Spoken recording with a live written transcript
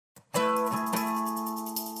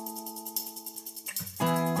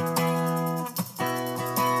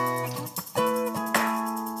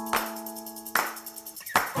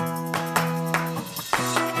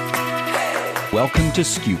Welcome to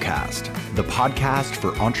skucast, the podcast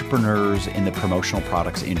for entrepreneurs in the promotional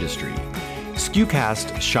products industry.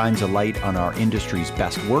 Skucast shines a light on our industry's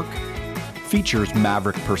best work, features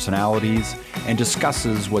maverick personalities, and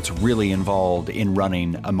discusses what's really involved in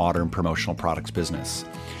running a modern promotional products business.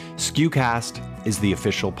 Skucast is the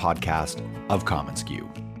official podcast of commonsku.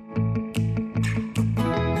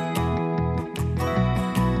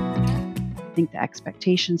 I think the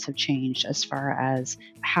expectations have changed as far as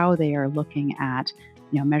how they are looking at,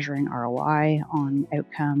 measuring ROI on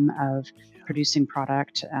outcome of producing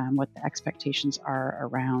product, what the expectations are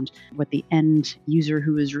around what the end user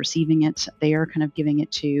who is receiving it, they are kind of giving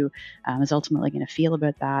it to, is ultimately going to feel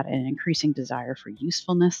about that, and an increasing desire for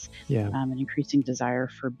usefulness, an increasing desire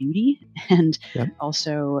for beauty, and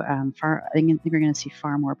also I think we're going to see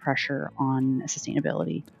far more pressure on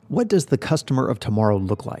sustainability. What does the customer of tomorrow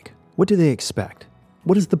look like? What do they expect?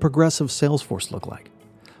 What does the progressive sales force look like?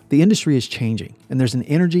 The industry is changing, and there's an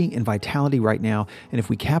energy and vitality right now, and if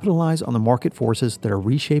we capitalize on the market forces that are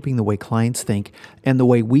reshaping the way clients think and the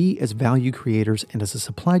way we as value creators and as a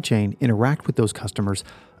supply chain interact with those customers,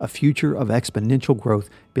 a future of exponential growth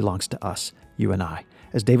belongs to us, you and I.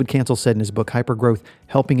 As David Cancel said in his book, Hypergrowth,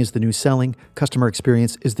 helping is the new selling, customer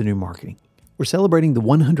experience is the new marketing. We're celebrating the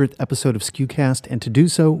 100th episode of skucast, and to do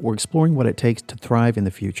so, we're exploring what it takes to thrive in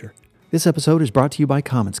the future. This episode is brought to you by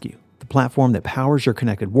commonsku, the platform that powers your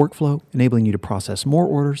connected workflow, enabling you to process more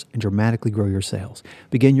orders and dramatically grow your sales.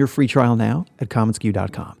 Begin your free trial now at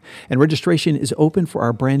commonsku.com. And registration is open for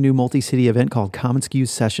our brand new multi-city event called commonsku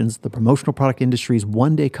Sessions, the promotional product industry's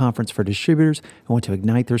one-day conference for distributors who want to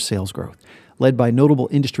ignite their sales growth. Led by notable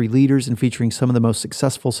industry leaders and featuring some of the most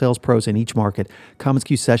successful sales pros in each market,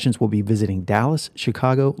 commonsku Sessions will be visiting Dallas,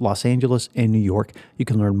 Chicago, Los Angeles, and New York. You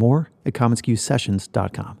can learn more at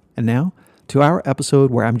commonskusessions.com. And now, to our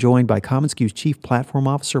episode where I'm joined by commonsku's Chief Platform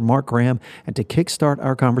Officer, Mark Graham, and to kickstart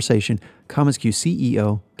our conversation, commonsku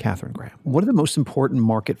CEO, Catherine Graham. What are the most important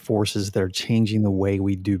market forces that are changing the way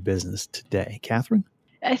we do business today? Catherine?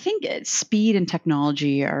 I think speed and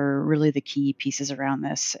technology are really the key pieces around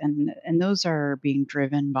this, and those are being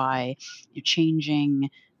driven by changing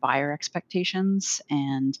buyer expectations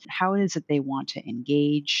and how it is that they want to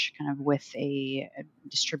engage kind of with a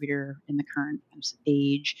distributor in the current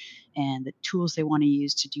age, and the tools they want to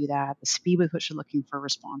use to do that, the speed with which they're looking for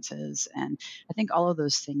responses. And I think all of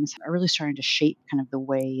those things are really starting to shape kind of the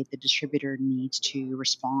way the distributor needs to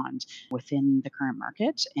respond within the current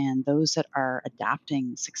market. And those that are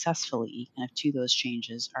adapting successfully kind of to those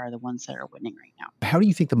changes are the ones that are winning right now. How do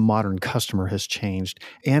you think the modern customer has changed?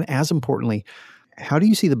 And as importantly, how do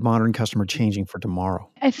you see the modern customer changing for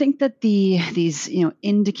tomorrow? I think that these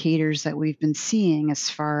indicators that we've been seeing as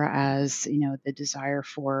far as the desire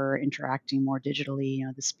for interacting more digitally,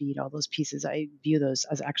 the speed, all those pieces, I view those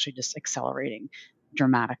as actually just accelerating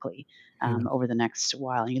dramatically over the next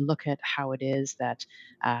while. And you look at how it is that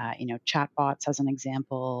chatbots, as an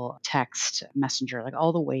example, text, messenger, like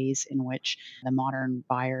all the ways in which the modern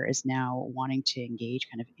buyer is now wanting to engage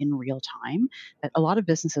kind of in real time, that a lot of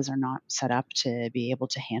businesses are not set up to be able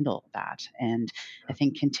to handle that. And I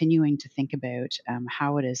think continuing to think about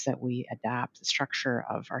how it is that we adapt the structure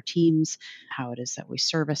of our teams, how it is that we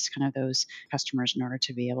service kind of those customers in order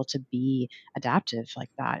to be able to be adaptive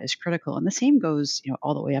like that is critical. And the same goes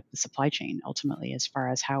all the way up the supply chain, ultimately, as far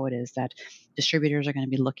as how it is that distributors are going to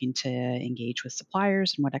be looking to engage with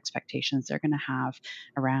suppliers and what expectations they're going to have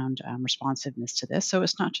around responsiveness to this. So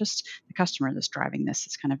it's not just the customer that's driving this,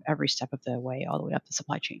 it's kind of every step of the way, all the way up the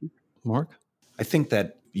supply chain. Mark? I think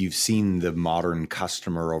that you've seen the modern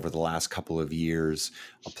customer over the last couple of years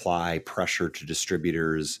apply pressure to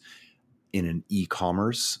distributors in an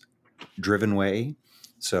e-commerce driven way.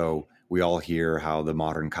 So we all hear how the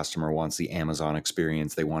modern customer wants the Amazon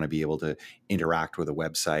experience. They want to be able to interact with a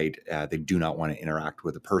website. They do not want to interact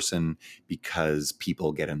with a person because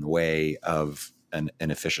people get in the way of an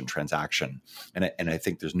efficient transaction. And I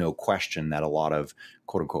think there's no question that a lot of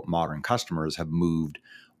quote unquote modern customers have moved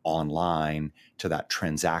online to that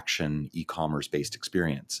transaction e-commerce based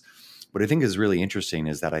experience. What I think is really interesting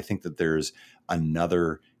is that I think that there's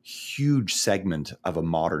another huge segment of a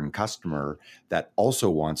modern customer that also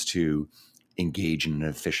wants to engage in an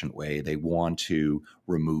efficient way. They want to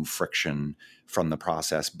remove friction from the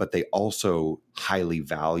process, but they also highly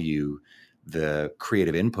value the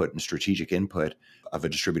creative input and strategic input of a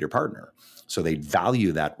distributor partner. So they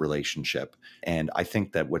value that relationship. And I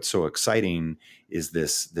think that what's so exciting is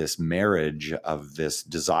this marriage of this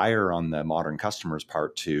desire on the modern customer's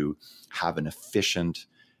part to have an efficient,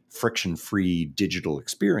 friction-free digital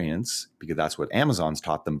experience, because that's what Amazon's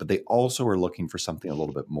taught them, but they also are looking for something a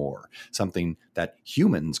little bit more, something that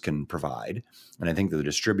humans can provide. And I think that the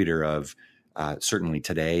distributor of certainly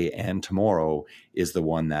today and tomorrow is the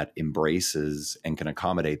one that embraces and can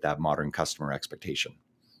accommodate that modern customer expectation.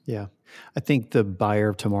 Yeah. I think the buyer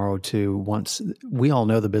of tomorrow too, once we all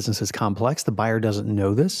know the business is complex, the buyer doesn't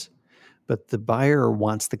know this, but the buyer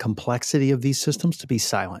wants the complexity of these systems to be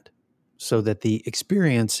silent so that the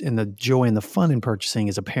experience and the joy and the fun in purchasing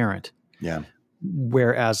is apparent. Yeah.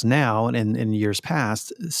 Whereas now and in years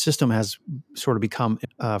past, the system has sort of become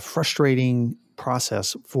a frustrating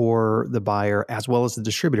process for the buyer as well as the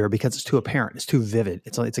distributor because it's too apparent, it's too vivid.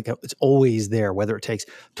 It's always there, whether it takes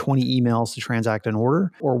 20 emails to transact an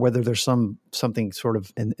order or whether there's something sort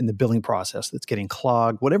of in the billing process that's getting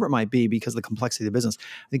clogged, whatever it might be, because of the complexity of the business.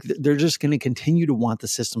 I think they're just going to continue to want the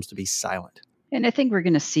systems to be silent. And I think we're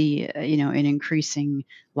going to see, an increasing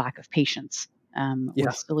lack of patience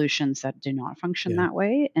with solutions that do not function that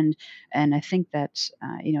way. And I think that,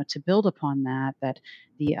 to build upon that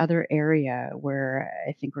the other area where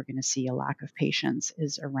I think we're going to see a lack of patience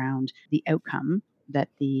is around the outcome that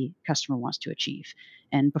the customer wants to achieve.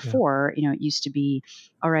 And before, it used to be,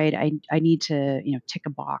 all right, I need to, tick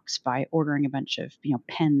a box by ordering a bunch of,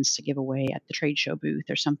 pens to give away at the trade show booth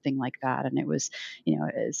or something like that. And it was,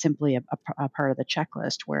 simply a part of the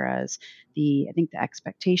checklist. Whereas I think the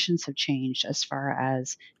expectations have changed as far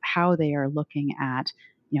as how they are looking at,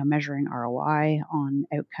 measuring ROI on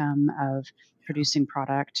outcome of producing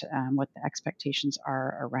product, what the expectations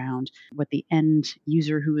are around what the end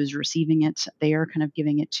user who is receiving it, they are kind of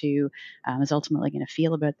giving it to, is ultimately going to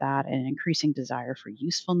feel about that, and an increasing desire for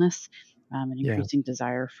usefulness, an increasing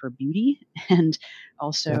desire for beauty, and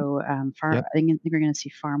also I think we're going to see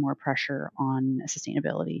far more pressure on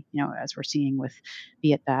sustainability. As we're seeing with,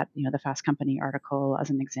 be it that the Fast Company article as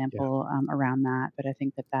an example around that, but I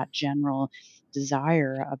think that general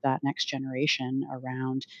desire of that next generation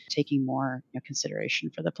around taking more consideration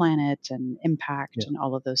for the planet and impact and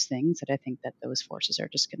all of those things, that I think that those forces are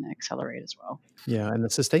just going to accelerate as well. Yeah, and the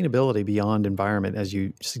sustainability beyond environment, as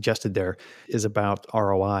you suggested there, is about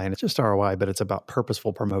ROI. And it's just ROI, but it's about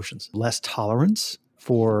purposeful promotions, less tolerance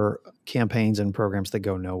for campaigns and programs that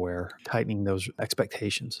go nowhere, tightening those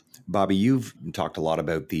expectations. Bobby, you've talked a lot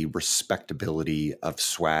about the respectability of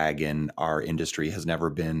swag in our industry has never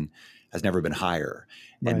been higher.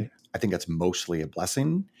 Right. And I think that's mostly a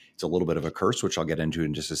blessing. It's a little bit of a curse, which I'll get into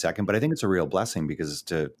in just a second, but I think it's a real blessing because,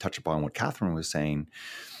 to touch upon what Catherine was saying,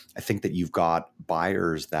 I think that you've got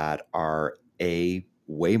buyers that are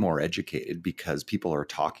way more educated because people are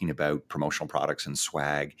talking about promotional products and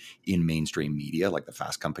swag in mainstream media, like the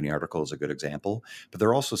Fast Company article is a good example, but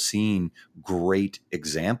they're also seeing great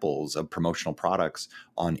examples of promotional products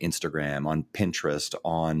on Instagram, on Pinterest,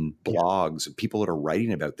 on blogs, people that are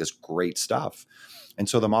writing about this great stuff. And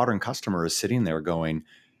so the modern customer is sitting there going,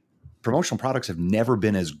 promotional products have never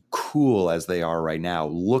been as cool as they are right now.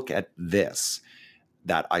 Look at this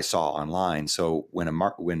that I saw online. So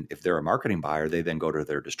if they're a marketing buyer, they then go to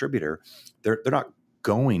their distributor. They're not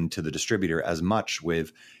going to the distributor as much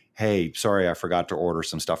with, hey, sorry, I forgot to order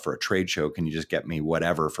some stuff for a trade show. Can you just get me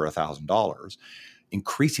whatever for $1,000?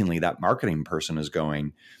 Increasingly, that marketing person is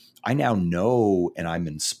going, I now know and I'm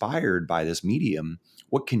inspired by this medium.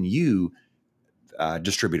 What can you,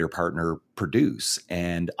 distributor partner, produce?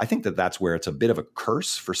 And I think that that's where it's a bit of a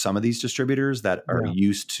curse for some of these distributors that are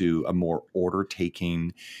used to a more order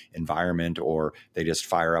taking environment, or they just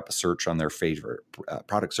fire up a search on their favorite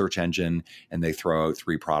product search engine and they throw out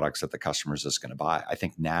 3 products that the customer is just going to buy. I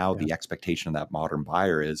think now the expectation of that modern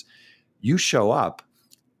buyer is, you show up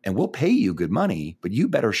and we'll pay you good money, but you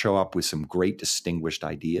better show up with some great distinguished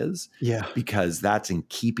ideas, because that's in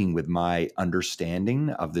keeping with my understanding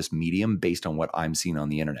of this medium based on what I'm seeing on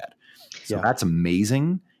the internet. So that's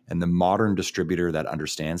amazing. And the modern distributor that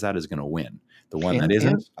understands that is going to win. The one that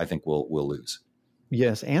isn't, I think will lose.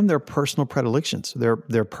 Yes, and their personal predilections.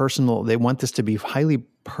 Their personal, they want this to be highly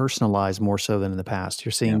personalized more so than in the past.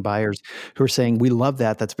 You're seeing buyers who are saying, we love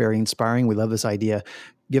that. That's very inspiring. We love this idea.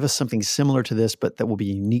 Give us something similar to this, but that will be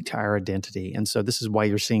unique to our identity. And so this is why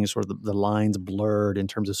you're seeing sort of the lines blurred in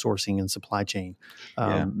terms of sourcing and supply chain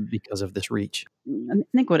because of this reach. I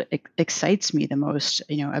think what excites me the most,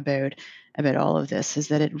 about all of this is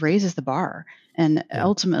that it raises the bar. And Yeah.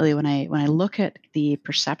 ultimately, when I look at the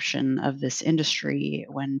perception of this industry,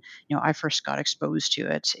 when I first got exposed to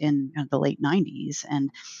it in the late '90s, and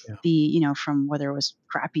Yeah. from whether it was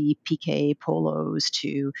crappy PK polos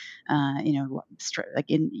to like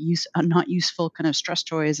in use not useful kind of stress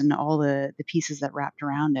toys and all the pieces that wrapped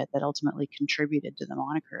around it that ultimately contributed to the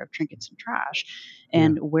moniker of trinkets and trash, Yeah.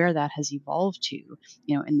 and where that has evolved to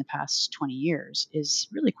in the past 20 years is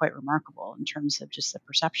really quite remarkable in terms of just the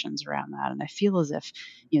perceptions around that. And I feel as if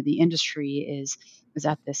the industry is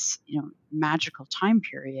at this magical time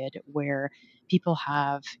period where people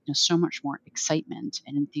have so much more excitement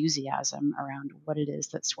and enthusiasm around what it is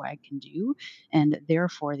that swag can do, and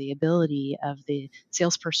therefore the ability of the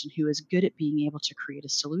salesperson who is good at being able to create a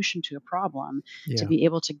solution to a problem to Yeah. be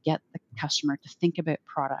able to get the customer to think about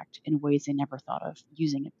product in ways they never thought of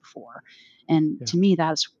using it before. And Yeah. to me,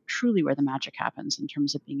 that's truly where the magic happens in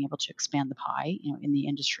terms of being able to expand the pie in the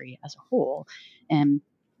industry as a whole. And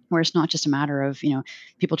where it's not just a matter of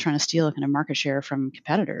people trying to steal a kind of market share from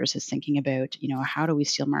competitors. It's thinking about how do we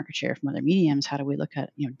steal market share from other mediums? How do we look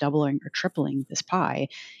at doubling or tripling this pie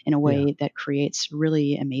in a Yeah. way that creates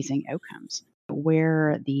really amazing outcomes?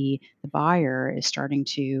 Where the buyer is starting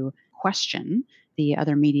to question the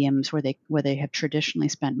other mediums where they have traditionally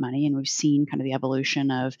spent money, and we've seen kind of the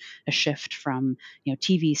evolution of a shift from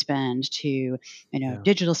TV spend to Yeah.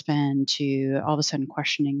 digital spend to all of a sudden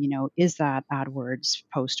questioning is that AdWords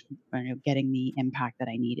post getting the impact that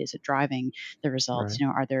I need? Is it driving the results?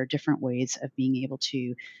 Right. Are there different ways of being able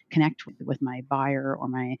to connect with my buyer or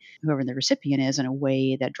my whoever the recipient is in a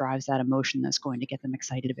way that drives that emotion that's going to get them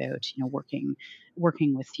excited about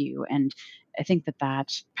working with you? And I think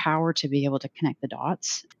that power to be able to connect the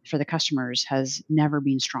dots for the customers has never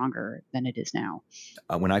been stronger than it is now.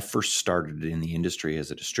 When I first started in the industry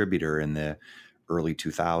as a distributor in the early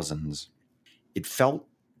 2000s, it felt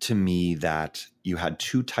to me that you had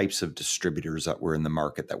two types of distributors that were in the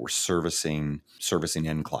market that were servicing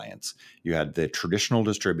end clients. You had the traditional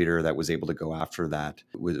distributor that was able to go after that,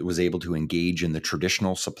 was able to engage in the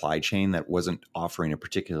traditional supply chain that wasn't offering a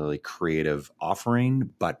particularly creative offering,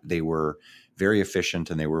 but they were very efficient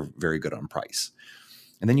and they were very good on price.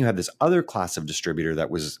 And then you had this other class of distributor that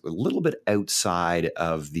was a little bit outside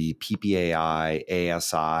of the PPAI,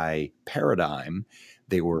 ASI paradigm.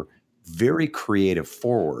 They were very creative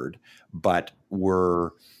forward, but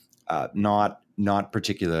were not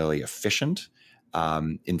particularly efficient.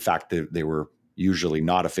 In fact, they were usually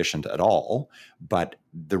not efficient at all. But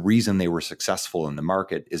the reason they were successful in the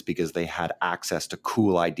market is because they had access to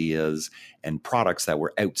cool ideas and products that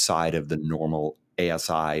were outside of the normal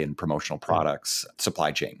ASI and promotional products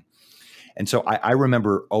supply chain. And so I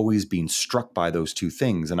remember always being struck by those two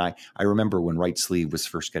things. And I remember when Right Sleeve was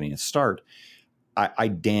first getting a start, I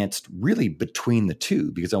danced really between the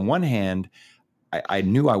two, because on one hand, I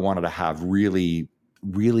knew I wanted to have really,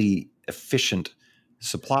 really efficient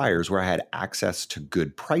suppliers where I had access to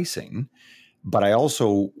good pricing, but I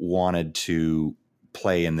also wanted to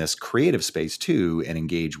play in this creative space too and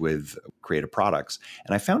engage with creative products.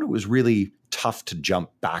 And I found it was really tough to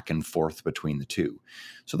jump back and forth between the two.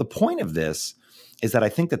 So the point of this is that I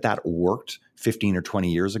think that worked 15 or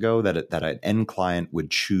 20 years ago, that an end client would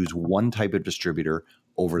choose one type of distributor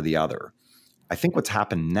over the other. I think what's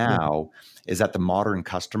happened Yeah. now is that the modern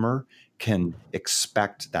customer can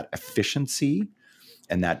expect that efficiency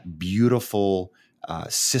and that beautiful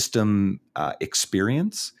system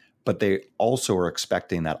experience, but they also are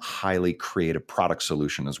expecting that highly creative product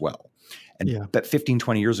solution as well. And Yeah. but 15,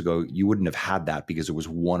 20 years ago, you wouldn't have had that because it was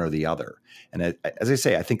one or the other. And as I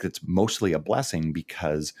say, I think it's mostly a blessing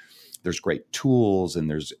because there's great tools and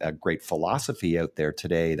there's a great philosophy out there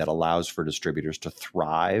today that allows for distributors to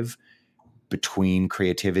thrive between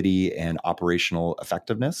creativity and operational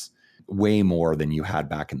effectiveness way more than you had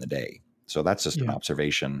back in the day. So that's just an Yeah.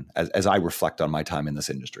 observation as I reflect on my time in this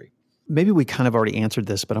industry. Maybe we kind of already answered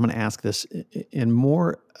this, but I'm going to ask this in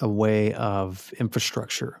more a way of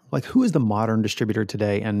infrastructure. Like, who is the modern distributor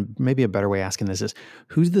today? And maybe a better way of asking this is,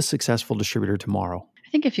 who's the successful distributor tomorrow? I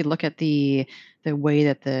think if you look at the way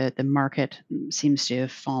that the market seems to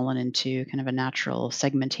have fallen into kind of a natural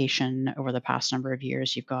segmentation over the past number of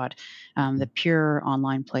years, you've got the pure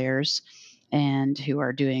online players, and who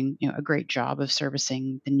are doing a great job of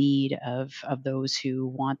servicing the need of those who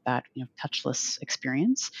want that touchless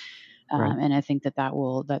experience. Right. And I think that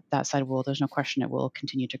side will, there's no question it will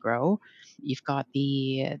continue to grow. You've got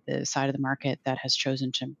the side of the market that has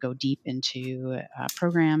chosen to go deep into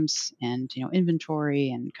programs and inventory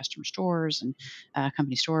and customer stores and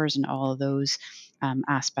company stores and all of those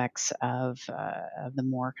aspects of the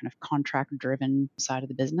more kind of contract driven side of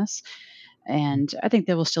the business. And I think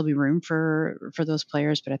there will still be room for those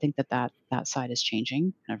players, but I think that side is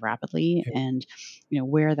changing kind of rapidly. Yeah. And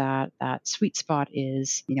where that sweet spot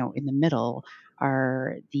is, in the middle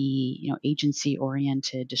are the agency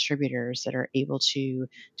oriented distributors that are able to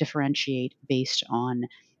differentiate based on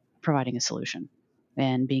providing a solution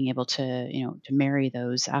and being able to to marry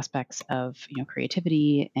those aspects of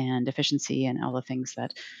creativity and efficiency and all the things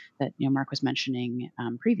that Mark was mentioning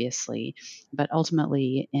previously, but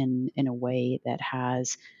ultimately in a way that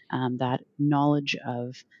has that knowledge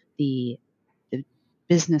of the the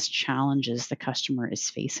business challenges the customer is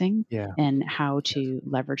facing Yeah. and how to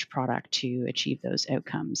leverage product to achieve those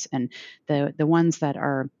outcomes. And the ones that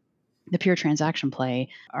are the pure transaction play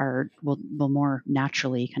will more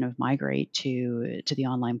naturally kind of migrate to the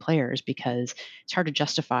online players, because it's hard to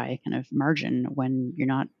justify kind of margin when you're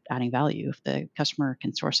not adding value. If the customer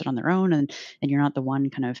can source it on their own, and you're not the one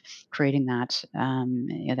kind of creating that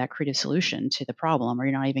that creative solution to the problem, or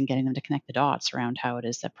you're not even getting them to connect the dots around how it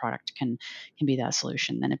is that product can be that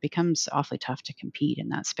solution, then it becomes awfully tough to compete in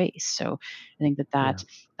that space. So I think Yeah.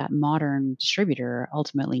 that modern distributor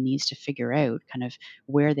ultimately needs to figure out kind of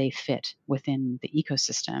where they fit within the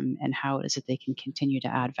ecosystem and how it is that they can continue to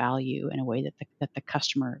add value in a way that the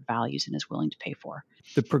customer values and is willing to pay for.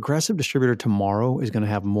 The progressive distributor tomorrow is going to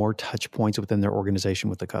have more touch points within their organization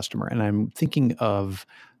with the customer. And I'm thinking of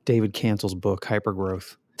David Cancel's book,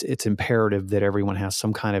 Hypergrowth. It's imperative that everyone has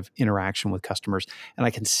some kind of interaction with customers. And I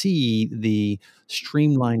can see the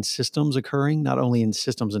streamlined systems occurring, not only in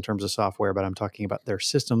systems in terms of software, but I'm talking about their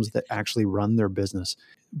systems that actually run their business,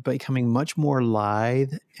 becoming much more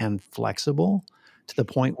lithe and flexible to the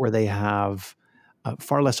point where they have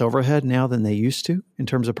far less overhead now than they used to in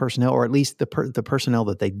terms of personnel, or at least the personnel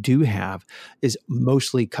that they do have is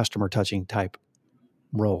mostly customer touching type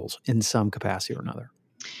roles in some capacity or another.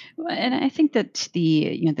 And I think that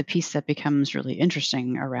the piece that becomes really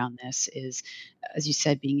interesting around this is, as you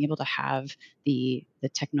said, being able to have the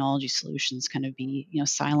technology solutions kind of be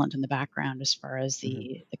silent in the background as far as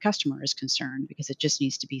the customer is concerned, because it just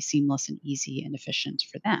needs to be seamless and easy and efficient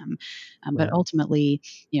for them. But Right. ultimately,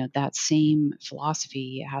 that same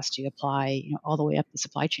philosophy has to apply all the way up the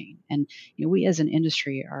supply chain. And we as an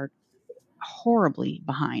industry are horribly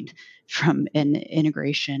behind from an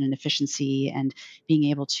integration and efficiency and being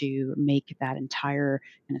able to make that entire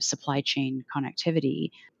kind of supply chain connectivity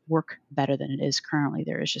work better than it is currently.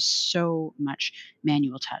 There is just so much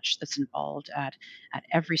manual touch that's involved at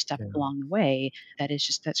every step Yeah. along the way that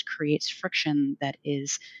creates friction that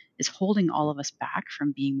is holding all of us back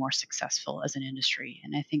from being more successful as an industry.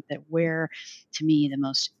 And I think that where, to me, the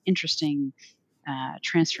most interesting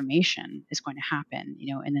transformation is going to happen,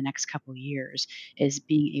 in the next couple of years, is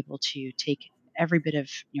being able to take every bit of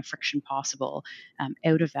friction possible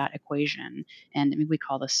out of that equation. And I mean, we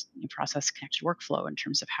call this process connected workflow in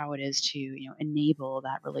terms of how it is to enable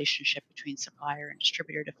that relationship between supplier and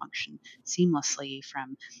distributor to function seamlessly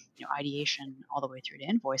from ideation all the way through to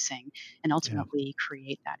invoicing, and ultimately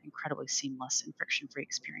create that incredibly seamless and friction-free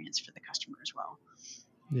experience for the customer as well.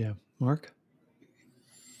 Yeah. Mark?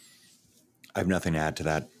 I have nothing to add to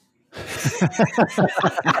that.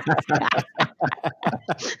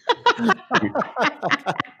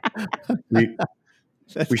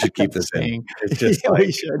 we should keep this in. It's just yeah,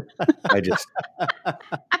 we should. I just.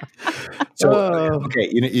 So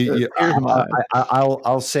okay,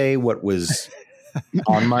 I'll say what was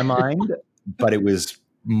on my mind, but it was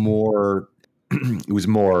more. It was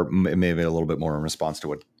more, maybe a little bit more in response to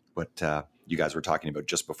what you guys were talking about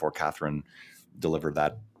just before Catherine delivered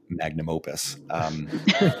that magnum opus.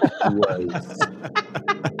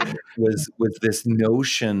 Was this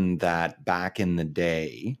notion that back in the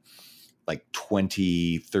day, like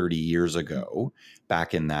 20, 30 years ago,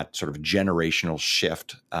 back in that sort of generational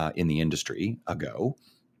shift in the industry ago,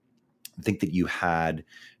 I think that you had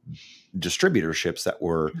distributorships that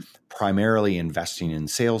were primarily investing in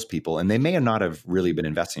salespeople, and they may not have really been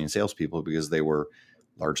investing in salespeople because they were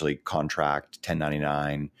largely contract,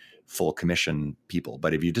 1099, full commission people.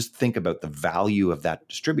 But if you just think about the value of that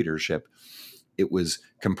distributorship, it was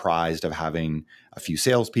comprised of having a few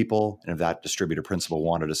salespeople, and if that distributor principal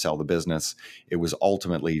wanted to sell the business, it was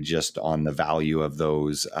ultimately just on the value of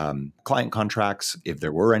those client contracts, if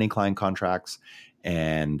there were any client contracts,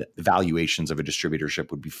 and the valuations of a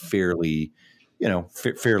distributorship would be fairly,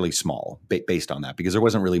 fairly small based on that, because there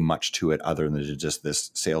wasn't really much to it other than just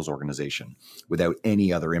this sales organization without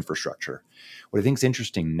any other infrastructure. What I think is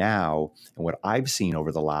interesting now, and what I've seen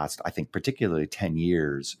over the last, I think particularly 10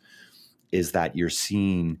 years, is that you're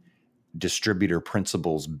seeing distributor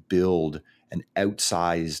principals build an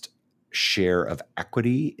outsized share of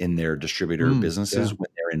equity in their distributor businesses when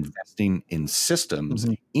they're investing in systems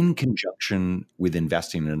in conjunction with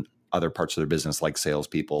investing in other parts of their business, like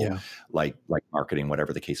salespeople, like marketing,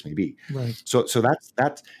 whatever the case may be. Right. So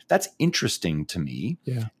that's interesting to me.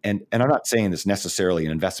 Yeah. And I'm not saying it's necessarily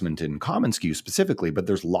an investment in commonsku specifically, but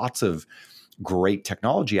there's lots of great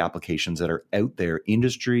technology applications that are out there,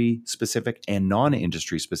 industry specific and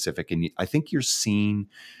non-industry specific. And I think you're seeing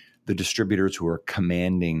the distributors who are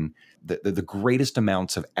commanding the greatest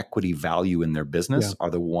amounts of equity value in their business are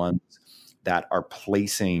the ones that are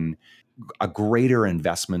placing a greater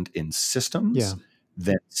investment in systems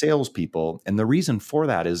than salespeople. And the reason for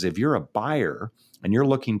that is if you're a buyer and you're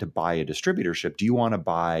looking to buy a distributorship, do you want to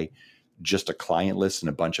buy just a client list and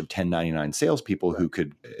a bunch of 1099 salespeople who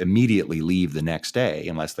could immediately leave the next day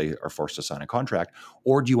unless they are forced to sign a contract?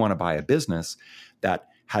 Or do you want to buy a business that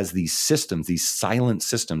has these systems, these silent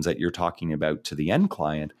systems that you're talking about to the end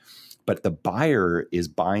client, but the buyer is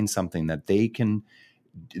buying something that they can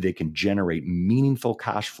generate meaningful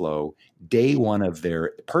cash flow day one of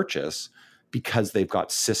their purchase because they've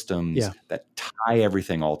got systems that tie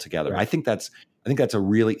everything all together. Right. I think that's a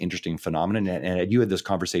really interesting phenomenon. And you had this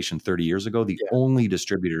conversation 30 years ago. The only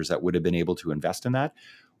distributors that would have been able to invest in that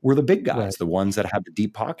were the big guys, the ones that had the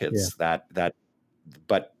deep pockets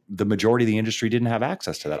but the majority of the industry didn't have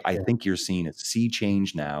access to that. I think you're seeing a sea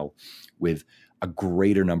change now with a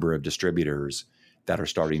greater number of distributors that are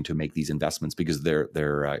starting to make these investments because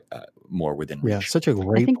they're more within reach. Yeah, such a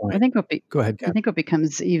great point. Go ahead, Kat. I think what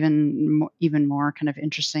becomes even more kind of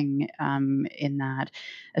interesting in that,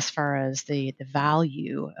 as far as the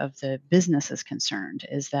value of the business is concerned,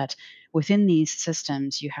 is that within these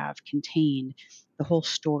systems you have contained the whole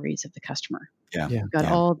stories of the customer. You've got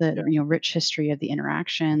all the rich history of the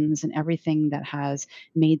interactions and everything that has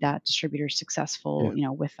made that distributor successful,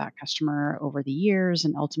 with that customer over the years,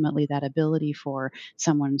 and ultimately that ability for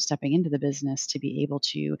someone stepping into the business to be able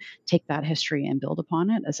to take that history and build upon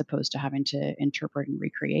it, as opposed to having to interpret and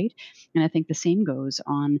recreate. And I think the same goes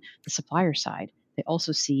on the supplier side. They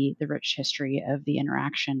also see the rich history of the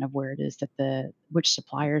interaction of where it is that which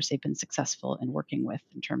suppliers they've been successful in working with,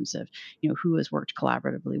 in terms of who has worked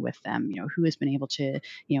collaboratively with them, who has been able to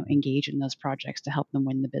engage in those projects to help them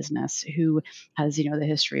win the business, who has the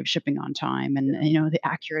history of shipping on time and the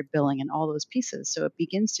accurate billing and all those pieces. So it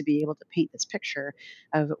begins to be able to paint this picture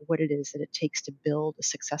of what it is that it takes to build a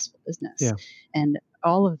successful business, and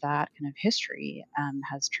all of that kind of history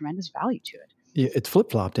has tremendous value to it. Yeah, it's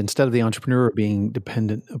flip-flopped. Instead of the entrepreneur being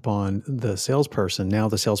dependent upon the salesperson, now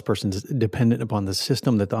the salesperson is dependent upon the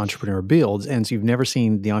system that the entrepreneur builds. And so you've never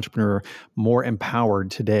seen the entrepreneur more empowered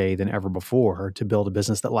today than ever before to build a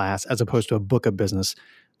business that lasts, as opposed to a book of business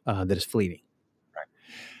that is fleeting. Right.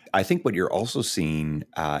 I think what you're also seeing,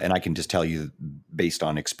 and I can just tell you based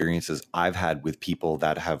on experiences I've had with people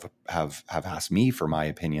that have asked me for my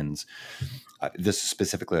opinions, this is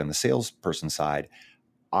specifically on the salesperson side,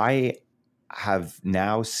 I have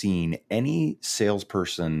now seen any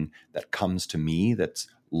salesperson that comes to me that's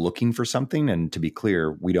looking for something. And to be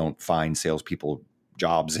clear, we don't find salespeople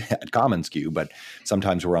jobs at commonsku, but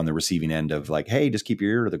sometimes we're on the receiving end of like, hey, just keep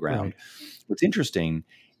your ear to the ground. Right. What's interesting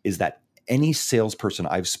is that any salesperson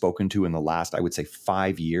I've spoken to in the last, I would say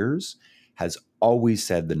 5 years, has always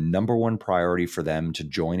said the number one priority for them to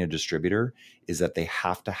join a distributor is that they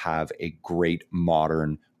have to have a great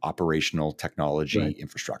modern operational technology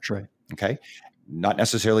infrastructure. Right. Okay. Not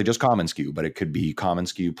necessarily just commonsku, but it could be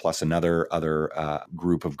commonsku plus other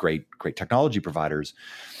group of great technology providers.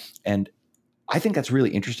 And I think that's really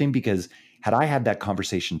interesting because had I had that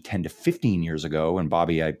conversation 10 to 15 years ago, and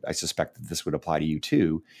Bobby, I suspect that this would apply to you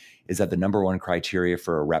too, is that the number one criteria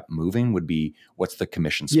for a rep moving would be, what's the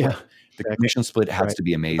commission split? Yeah, the commission split has to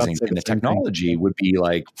be amazing. And the technology would be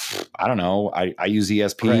like, I don't know, I use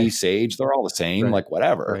ESP, Sage, they're all the same, like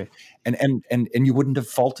whatever. And you wouldn't have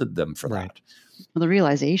faulted them for that. Well, the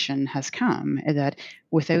realization has come that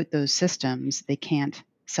without those systems, they can't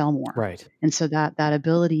sell more. Right. And so that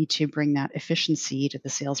ability to bring that efficiency to the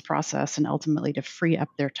sales process and ultimately to free up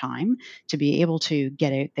their time to be able to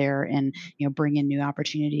get out there and bring in new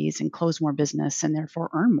opportunities and close more business and therefore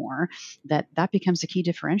earn more, that becomes a key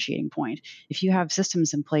differentiating point. If you have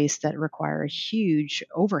systems in place that require a huge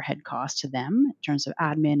overhead cost to them in terms of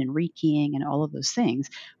admin and rekeying and all of those things,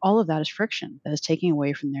 all of that is friction that is taking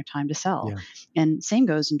away from their time to sell. And same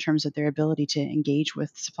goes in terms of their ability to engage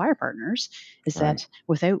with supplier partners, is that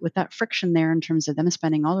with that friction there in terms of them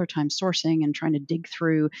spending all their time sourcing and trying to dig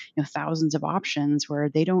through thousands of options where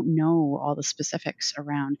they don't know all the specifics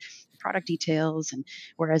around product details. And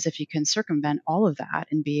whereas if you can circumvent all of that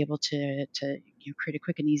and be able to create a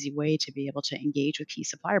quick and easy way to be able to engage with key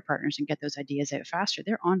supplier partners and get those ideas out faster,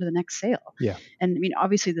 they're on to the next sale. Yeah. And I mean,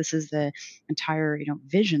 obviously, this is the entire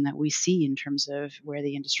vision that we see in terms of where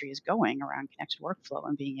the industry is going around connected workflow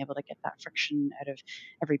and being able to get that friction out of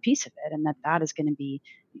every piece of it, and that is going to be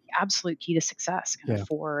the absolute key to success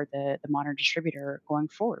for the modern distributor going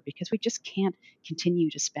forward, because we just can't continue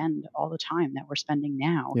to spend all the time that we're spending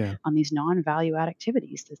now on these non-value add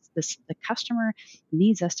activities. The customer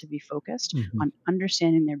needs us to be focused on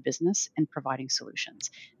understanding their business and providing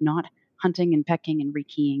solutions, not hunting and pecking and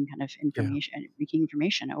rekeying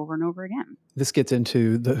information over and over again. This gets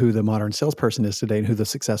into who the modern salesperson is today and who the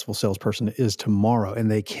successful salesperson is tomorrow.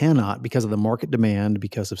 And they cannot, because of the market demand,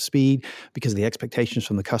 because of speed, because of the expectations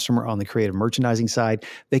from the customer on the creative merchandising side,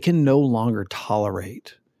 they can no longer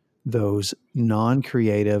tolerate those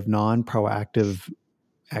non-creative, non-proactive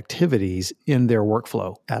activities in their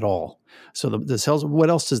workflow at all. So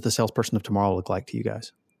what else does the salesperson of tomorrow look like to you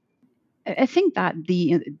guys? I think that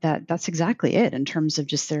that's exactly it in terms of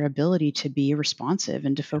just their ability to be responsive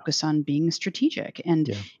and to focus on being strategic.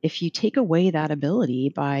 And if you take away that ability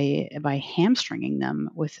by hamstringing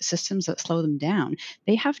them with systems that slow them down,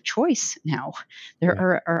 they have choice now.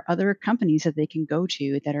 There are other companies that they can go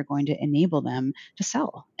to that are going to enable them to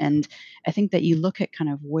sell. And I think that you look at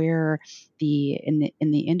kind of where in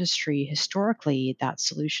the industry historically that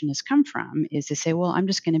solution has come from is to say, well, I'm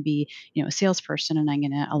just going to be a salesperson and I'm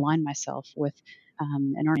going to align myself with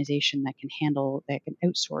an organization that can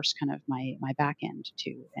outsource kind of my back end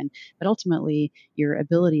to. But ultimately, your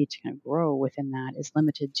ability to kind of grow within that is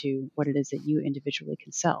limited to what it is that you individually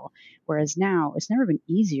can sell. Whereas now, it's never been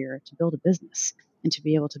easier to build a business and to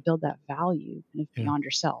be able to build that value kind of beyond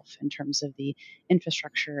yourself in terms of the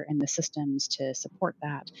infrastructure and the systems to support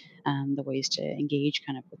that, the ways to engage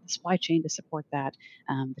kind of with the supply chain to support that,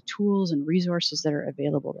 the tools and resources that are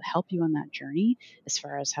available to help you on that journey as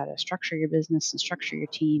far as how to structure your business and structure your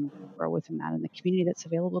team, grow within that, and the community that's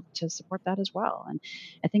available to support that as well. And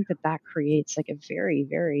I think that creates like a very,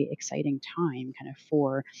 very exciting time kind of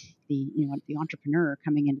for the entrepreneur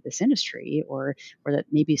coming into this industry or that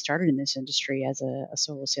maybe started in this industry as a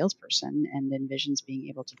solo salesperson and envisions being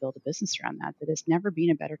able to build a business around that it's never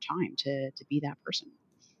been a better time to be that person.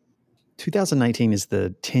 2019 is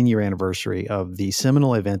the 10-year anniversary of the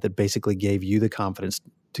seminal event that basically gave you the confidence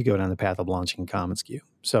to go down the path of launching commonsku.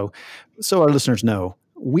 So our listeners know,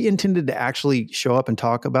 we intended to actually show up and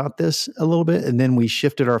talk about this a little bit, and then we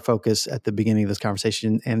shifted our focus at the beginning of this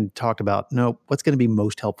conversation and talked about, what's going to be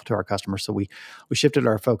most helpful to our customers. So we shifted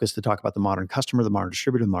our focus to talk about the modern customer, the modern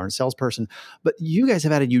distributor, the modern salesperson. But you guys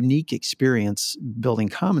have had a unique experience building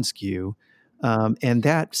commonsku. And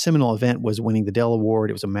that seminal event was winning the Dell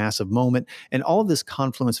Award. It was a massive moment. And all of this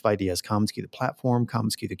confluence of ideas, commonsku the platform,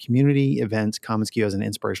 commonsku the community, events, commonsku as an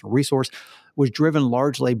inspirational resource, was driven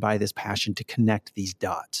largely by this passion to connect these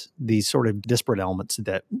dots, these sort of disparate elements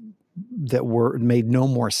that made no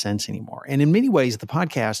more sense anymore. And in many ways, the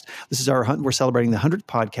podcast, we're celebrating the 100th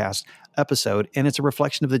podcast episode, and it's a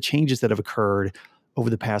reflection of the changes that have occurred over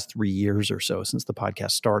the past 3 years or so since the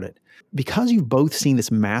podcast started. Because you've both seen this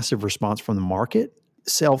massive response from the market,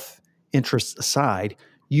 self-interest aside,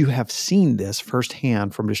 you have seen this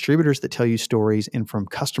firsthand from distributors that tell you stories and from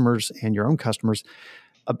customers and your own customers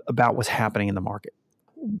about what's happening in the market.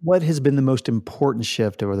 What has been the most important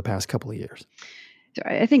shift over the past couple of years? So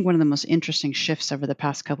I think one of the most interesting shifts over the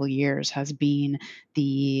past couple of years has been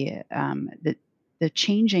the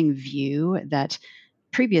changing view that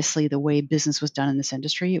previously, the way business was done in this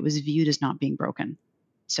industry, it was viewed as not being broken.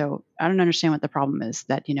 So I don't understand what the problem is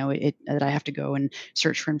that, that I have to go and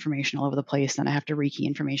search for information all over the place, and I have to rekey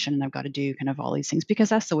information, and I've got to do kind of all these things because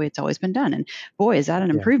that's the way it's always been done. And boy, is that an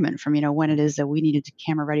improvement from, when it is that we needed to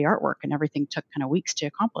camera ready artwork and everything took kind of weeks to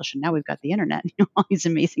accomplish. And now we've got the internet, and all these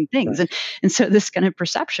amazing things. Right. And so this kind of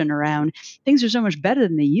perception around things are so much better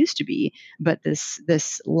than they used to be, but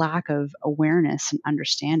this lack of awareness and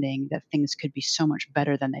understanding that things could be so much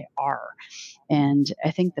better than they are. And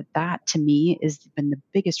I think that to me has been the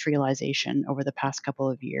biggest realization over the past couple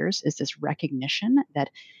of years is this recognition that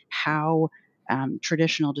how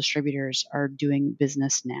traditional distributors are doing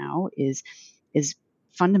business now is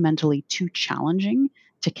fundamentally too challenging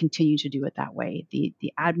to continue to do it that way.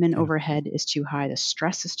 The admin overhead is too high, the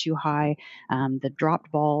stress is too high, the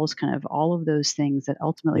dropped balls, kind of all of those things that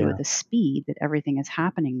ultimately with the speed that everything is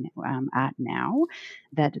happening at now,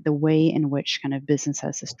 that the way in which kind of business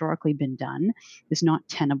has historically been done is not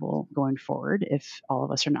tenable going forward if all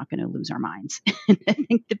of us are not going to lose our minds. And I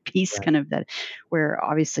think the piece kind of that where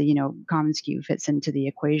obviously, commonsku fits into the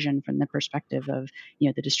equation from the perspective of,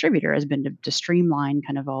 the distributor has been to streamline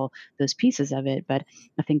kind of all those pieces of it. But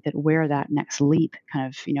I think that where that next leap kind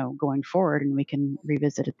of, going forward, and we can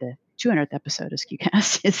revisit at the 200th episode of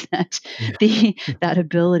SkuCast, is that that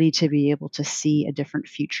ability to be able to see a different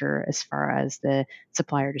future as far as the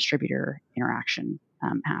supplier distributor interaction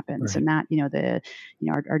happens. Right. And that,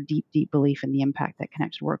 our deep belief in the impact that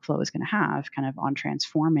connected workflow is going to have kind of on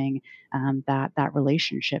transforming that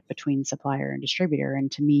relationship between supplier and distributor.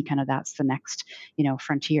 And to me, kind of that's the next,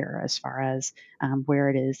 frontier as far as where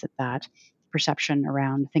it is that perception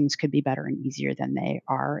around things could be better and easier than they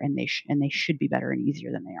are, and they should be better and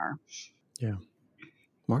easier than they are. Yeah.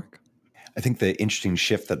 Mark? I think the interesting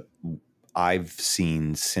shift that I've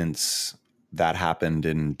seen since that happened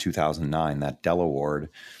in 2009, that Dell Award,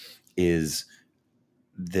 is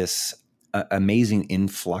this amazing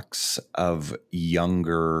influx of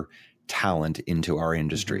younger talent into our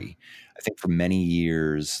industry. Mm-hmm. I think for many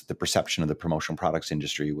years, the perception of the promotional products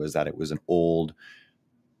industry was that it was an old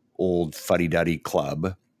fuddy-duddy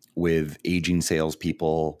club with aging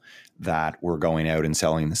salespeople that were going out and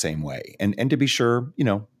selling the same way. And to be sure,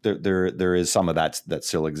 there is some of that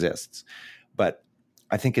still exists. But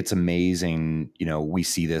I think it's amazing, we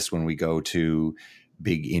see this when we go to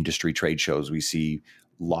big industry trade shows. We see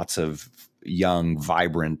lots of young,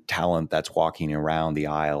 vibrant talent that's walking around the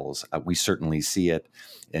aisles. We certainly see it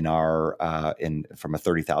in our from a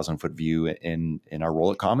 30,000 foot view in our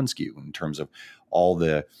role at commonsku, in terms of all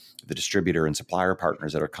the distributor and supplier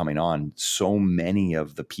partners that are coming on. So many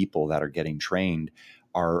of the people that are getting trained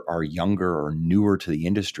are younger or newer to the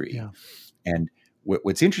industry. Yeah. And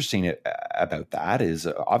what's interesting about that is,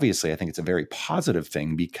 obviously, I think it's a very positive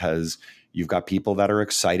thing, because you've got people that are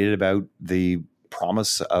excited about the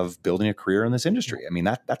promise of building a career in this industry. I mean,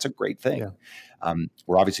 that's a great thing. Yeah.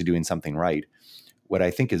 We're obviously doing something right. What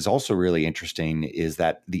I think is also really interesting is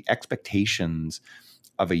that the expectations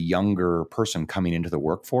of a younger person coming into the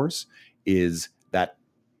workforce is that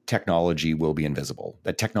technology will be invisible,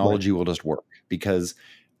 that technology will just work, because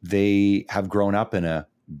they have grown up in a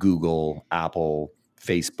Google, Apple,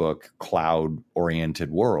 Facebook,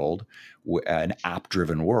 cloud-oriented world, an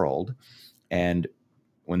app-driven world. And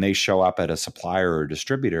when they show up at a supplier or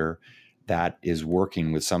distributor that is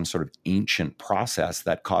working with some sort of ancient process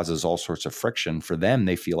that causes all sorts of friction, for them,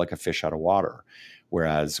 they feel like a fish out of water.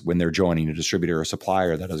 Whereas when they're joining a distributor or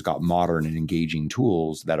supplier that has got modern and engaging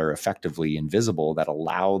tools that are effectively invisible, that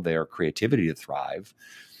allow their creativity to thrive,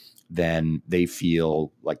 then they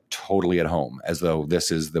feel like totally at home, as though this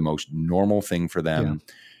is the most normal thing for them.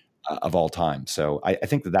 Yeah. Of all time. So I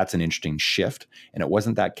think that that's an interesting shift, and it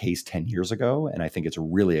wasn't that case 10 years ago. And I think it's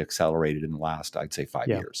really accelerated in the last, I'd say, 5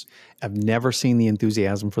 years. I've never seen the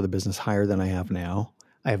enthusiasm for the business higher than I have now.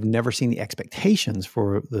 I have never seen the expectations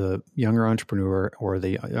for the younger entrepreneur or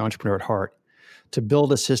the entrepreneur at heart to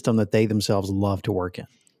build a system that they themselves love to work in.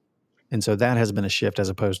 And so that has been a shift, as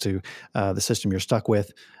opposed to the system you're stuck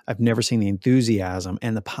with. I've never seen the enthusiasm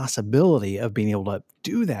and the possibility of being able to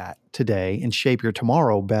do that today and shape your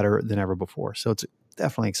tomorrow better than ever before. So it's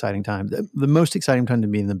definitely an exciting time. The most exciting time to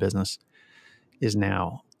be in the business is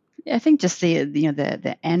now. I think just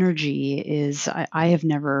the energy is, I have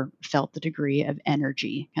never felt the degree of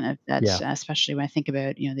energy kind of that's, especially when I think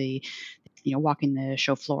about, walking the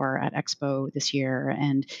show floor at Expo this year.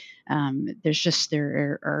 And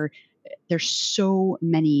there's so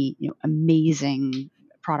many, amazing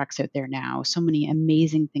products out there now, so many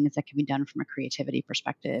amazing things that can be done from a creativity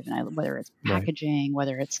perspective, and whether it's packaging,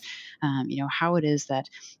 whether it's how it is that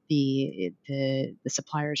the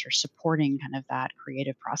suppliers are supporting kind of that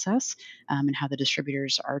creative process, and how the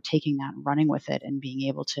distributors are taking that and running with it and being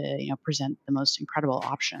able to present the most incredible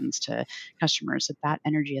options to customers. That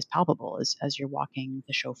energy is palpable as you're walking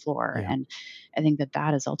the show floor. And I think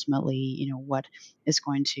that is ultimately what is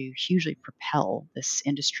going to hugely propel this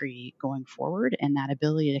industry going forward, and that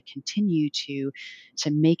ability to continue to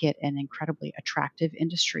make it an incredibly attractive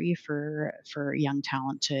industry for young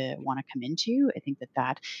talent to want to come into. I think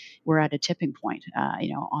that we're at a tipping point,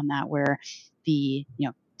 on that, where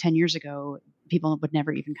 10 years ago, people would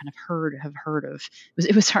never even kind of have heard of.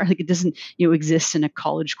 It was hard, like it doesn't exist in a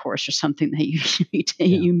college course or something that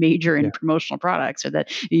you major in promotional products, or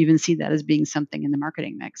that you even see that as being something in the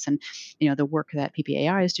marketing mix. And the work that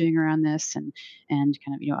PPAI is doing around this, and kind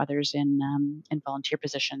of others in volunteer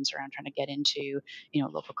positions around trying to get into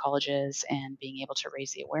local colleges and being able to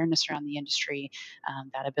raise the awareness around the industry,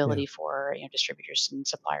 that ability for distributors and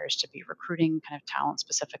suppliers to be recruiting kind of talent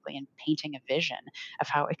specifically and painting a vision of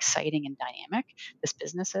how exciting and dynamic this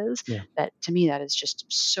business is. That to me, that is just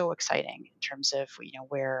so exciting in terms of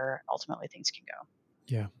where ultimately things can go.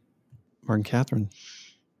 Yeah. Mark and Catherine,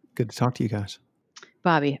 good to talk to you guys.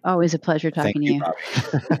 Bobby, always a pleasure talking to you.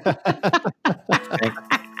 Thank you, Bobby.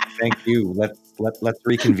 Thank you. Let's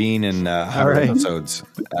reconvene in 100 episodes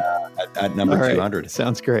at number 200.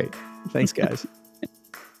 Sounds great. Thanks, guys.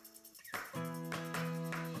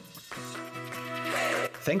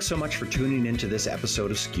 Thanks so much for tuning into this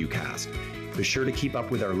episode of SKUcast. Be sure to keep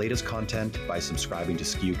up with our latest content by subscribing to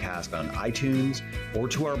SKUcast on iTunes or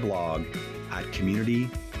to our blog at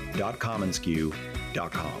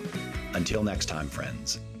community.commonsku.com. Until next time,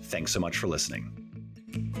 friends, thanks so much for listening.